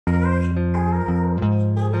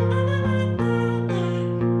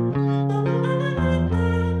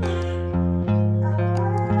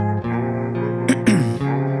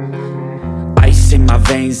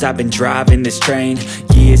veins, I've been driving this train.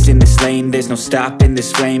 Years in this lane, there's no stopping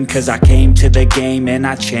this flame. Cause I came to the game and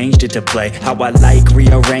I changed it to play how I like,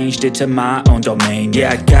 rearranged it to my own domain.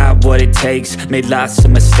 Yeah, I got what it takes, made lots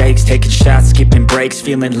of mistakes, taking shots, skipping breaks,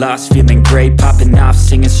 feeling lost, feeling great, popping off,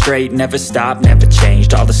 singing straight, never stopped, never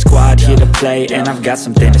changed. All the squad here to play, and I've got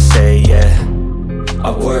something to say, yeah.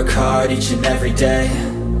 I work hard each and every day,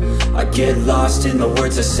 I get lost in the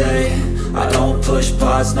words I say. I don't push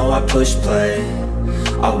pause, no, I push play.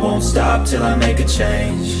 I won't stop till I make a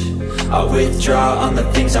change. I withdraw on the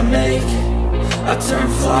things I make. I turn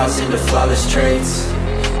flaws into flawless traits.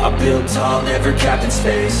 I build tall, never capped in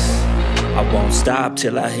space. I won't stop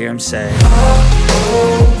till I hear him say, oh,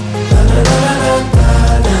 oh, la, la, la, la,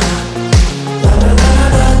 la, la.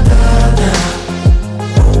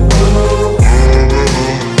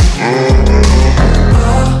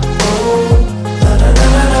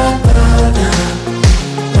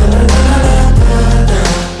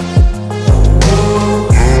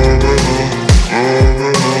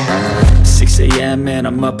 And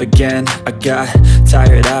I'm up again. I got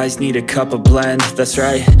tired eyes, need a cup of blend. That's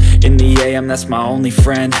right, in the AM, that's my only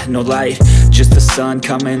friend. No light, just the sun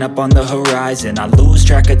coming up on the horizon. I lose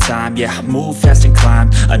track of time, yeah, I move fast and climb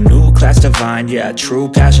a new class divine, yeah, true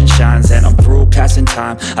passion shines. And I'm through passing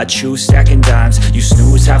time, I choose stacking dimes. You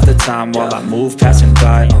snooze half the time while I move passing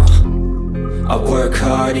by. I work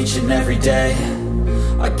hard each and every day,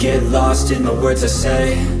 I get lost in the words I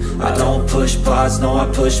say. I don't push pause, no, I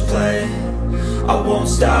push play. I won't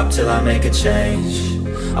stop till I make a change.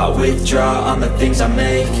 I withdraw on the things I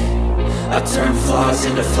make. I turn flaws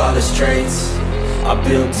into flawless traits. I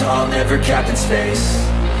build tall, never capped in space.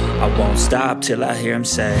 I won't stop till I hear him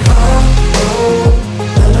say, oh, oh,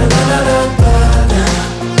 la, la, la, la, la, la,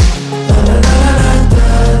 la, la, la, la,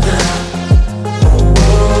 la, la.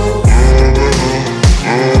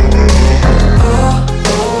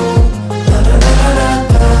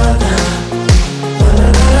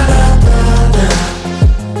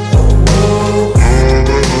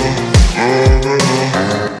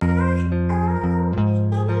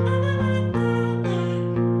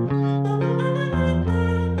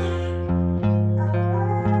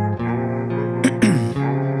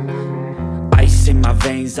 In my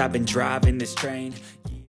veins, I've been driving this train.